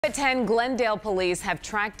At 10, Glendale police have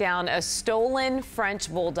tracked down a stolen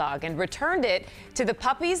French bulldog and returned it to the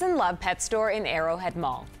Puppies and Love pet store in Arrowhead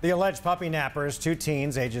Mall. The alleged puppy nappers, two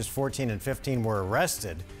teens ages 14 and 15, were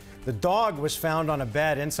arrested. The dog was found on a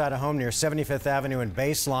bed inside a home near 75th Avenue and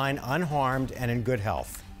Baseline, unharmed and in good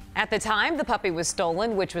health. At the time the puppy was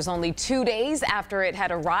stolen, which was only 2 days after it had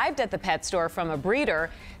arrived at the pet store from a breeder,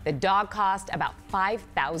 the dog cost about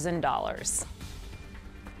 $5,000.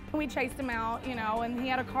 We chased him out, and he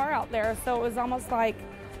had a car out there, so it was almost like,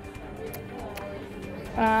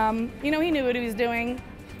 he knew what he was doing,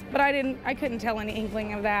 but I couldn't tell any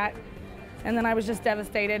inkling of that. And then I was just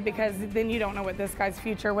devastated because then you don't know what this guy's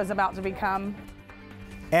future was about to become.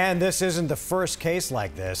 And this isn't the first case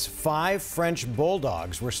like this. 5 French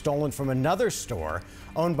bulldogs were stolen from another store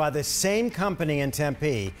owned by the same company in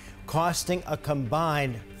Tempe, costing a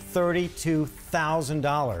combined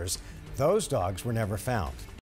 $32,000. Those dogs were never found.